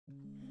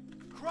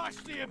Crush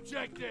the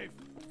objective.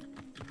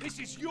 This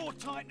is your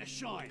time to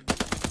shine.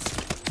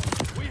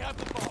 We have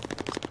the bomb.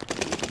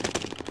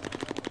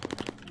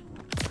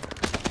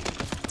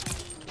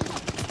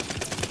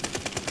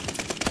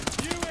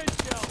 New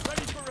intel,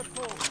 ready for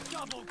report.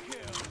 Double kill.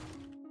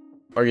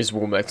 Alright guys,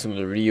 welcome back to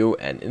another video,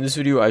 and in this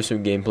video I have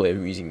some gameplay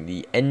of using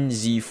the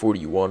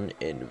NZ41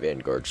 in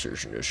Vanguard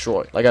Search and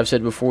Destroy. Like I've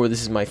said before,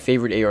 this is my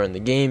favorite AR in the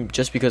game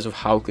just because of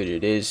how good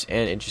it is,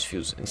 and it just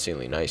feels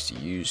insanely nice to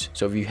use.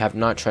 So if you have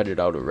not tried it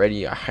out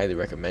already, I highly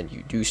recommend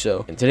you do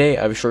so. And today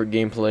I have a short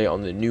gameplay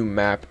on the new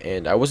map,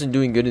 and I wasn't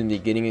doing good in the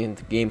beginning of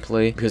the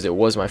gameplay because it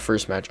was my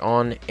first match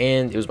on,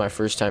 and it was my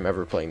first time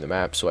ever playing the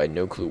map, so I had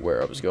no clue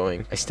where I was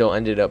going. I still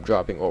ended up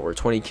dropping over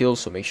 20 kills,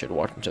 so make sure to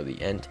watch until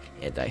the end,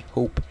 and I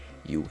hope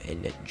you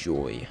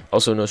enjoy.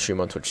 Also, no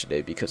stream on Twitch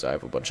today because I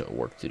have a bunch of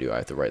work to do. I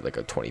have to write like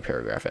a 20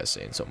 paragraph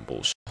essay and some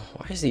bullshit.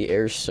 Why is the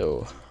air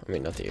so, I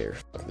mean not the air,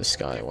 the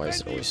sky, why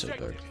is it always so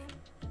dark?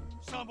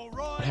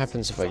 What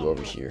happens if I go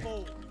over here?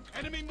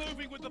 Enemy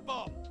moving with the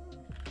bomb.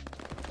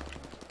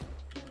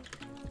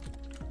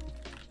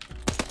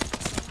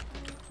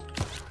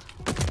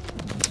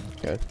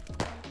 Okay.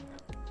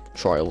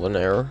 Trial and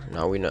error,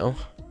 now we know.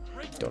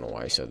 Don't know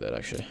why I said that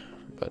actually,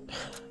 but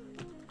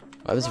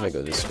what happens if I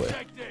go this way?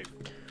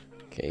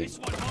 Okay,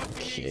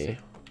 okay.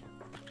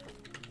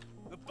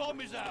 The bomb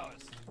is ours.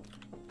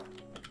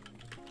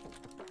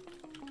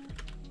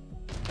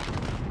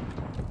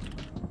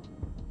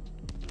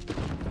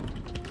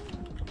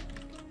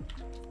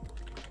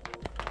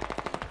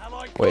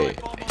 Wait.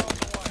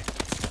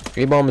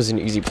 A-bomb is an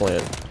easy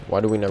plan.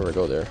 Why do we never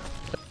go there?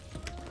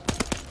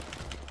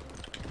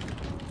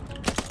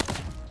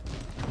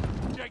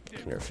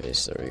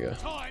 Interface, there we go.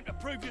 Time to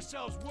prove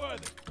yourselves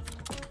worthy.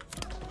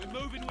 We're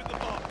moving with the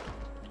bomb.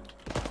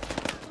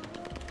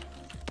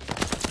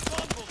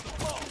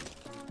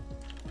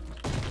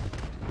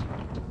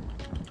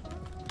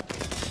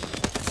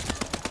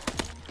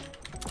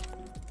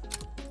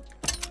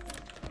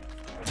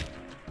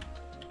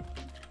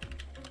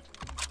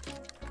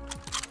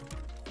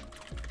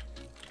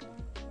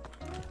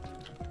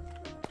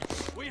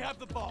 We have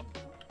the bomb.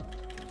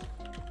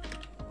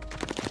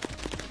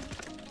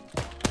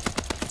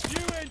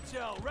 New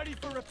intel, ready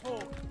for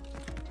report.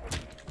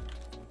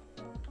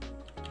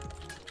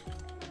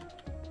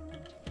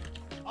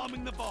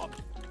 Arming the bomb.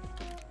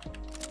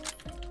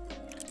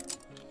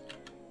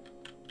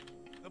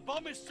 The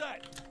bomb is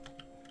set.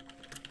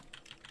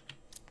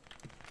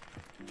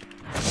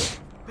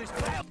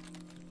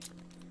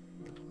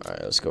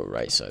 Alright, let's go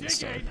right side this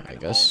time, I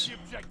guess.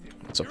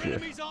 What's up here?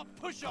 Enemies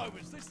aren't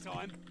pushovers this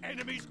time.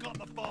 Enemies got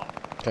the bomb.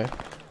 Okay.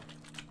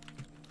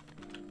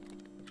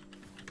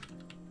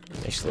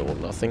 Nice little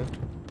nothing.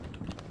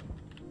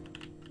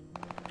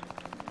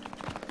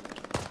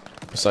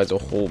 Besides a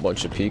whole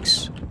bunch of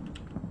peaks.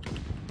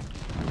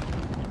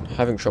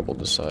 Having trouble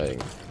deciding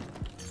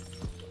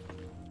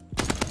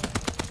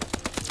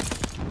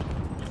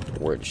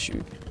where to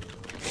shoot.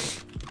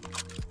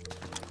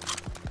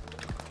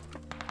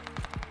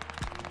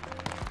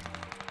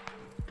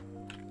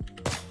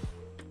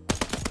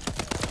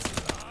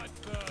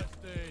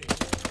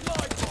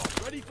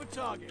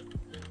 Target.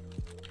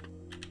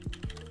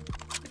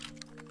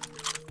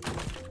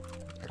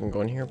 I can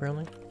go in here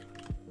apparently.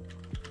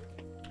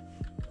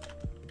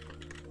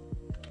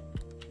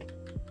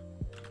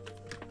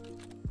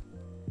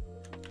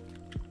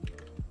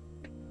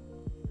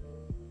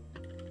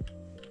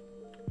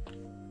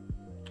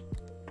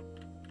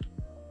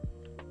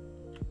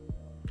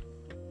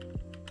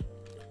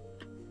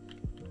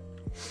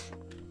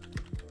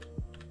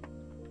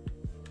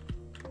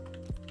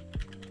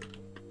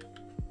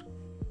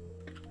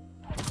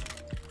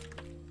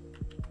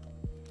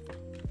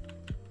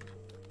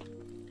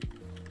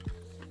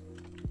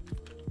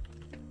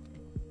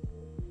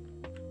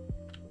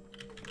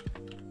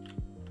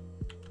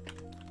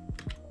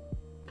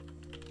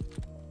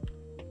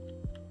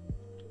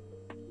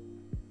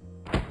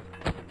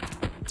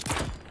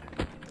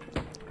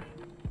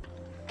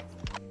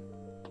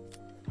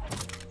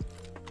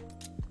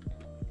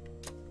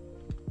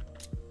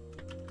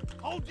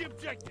 Hold the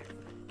objective.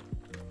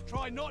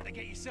 Try not to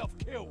get yourself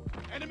killed.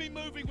 Enemy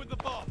moving with the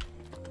bomb.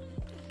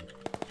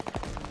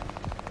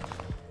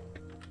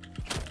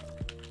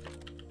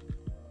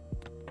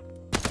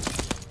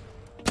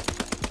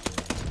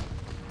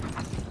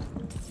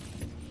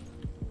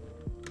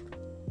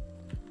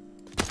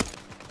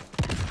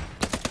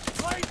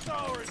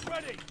 Flamethrower is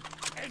ready.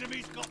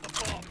 Enemy's got the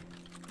bomb.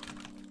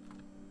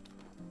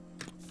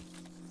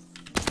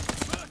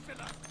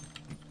 Merciless.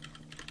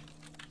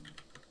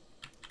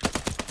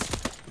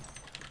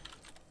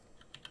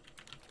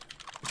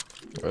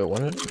 Wait, why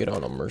did I get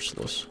on a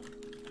merciless?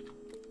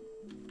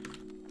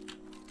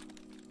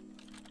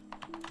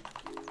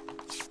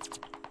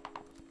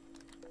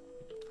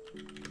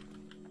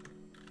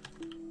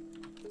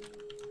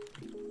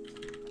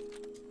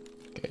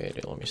 Okay,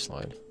 let me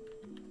slide.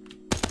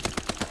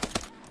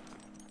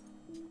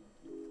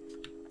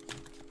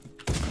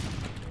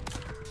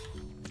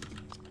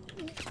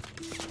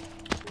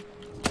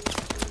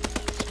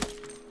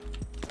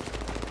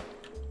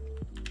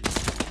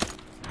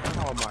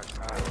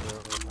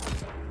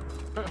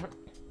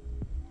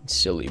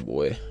 silly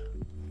boy.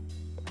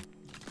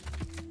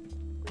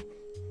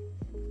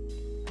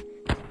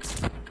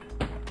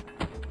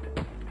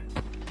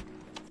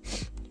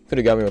 Could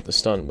have got me with the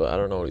stun, but I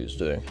don't know what he was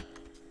doing.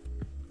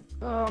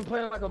 Oh, I'm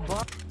playing like a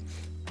bot.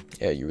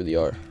 Yeah, you really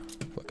are.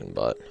 Fucking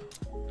bot.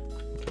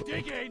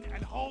 Dig in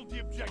and hold the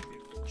objective.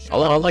 I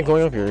like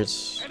going up here.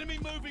 It's Enemy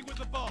moving with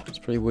the bomb.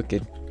 pretty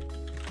wicked.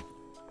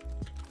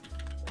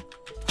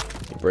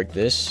 You break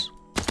this.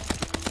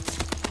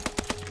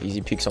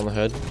 Easy peeks on the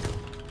head.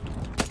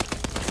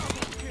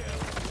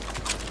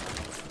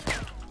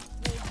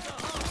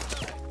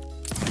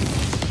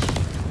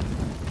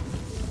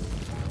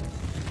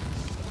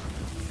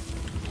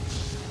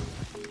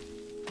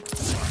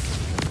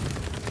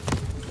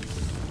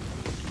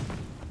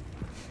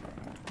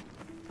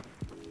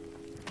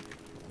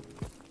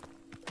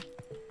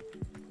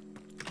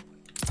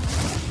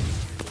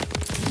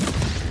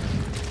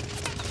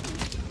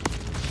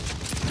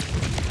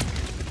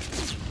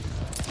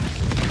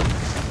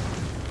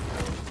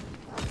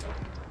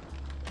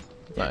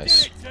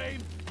 Nice.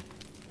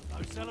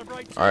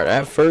 Alright,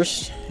 at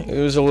first, it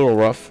was a little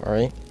rough,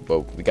 alright?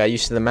 But we got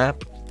used to the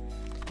map.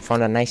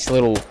 Found a nice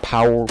little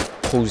power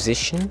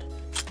position.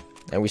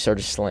 And we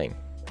started slaying.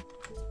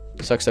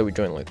 Sucks that we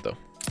joined late, though.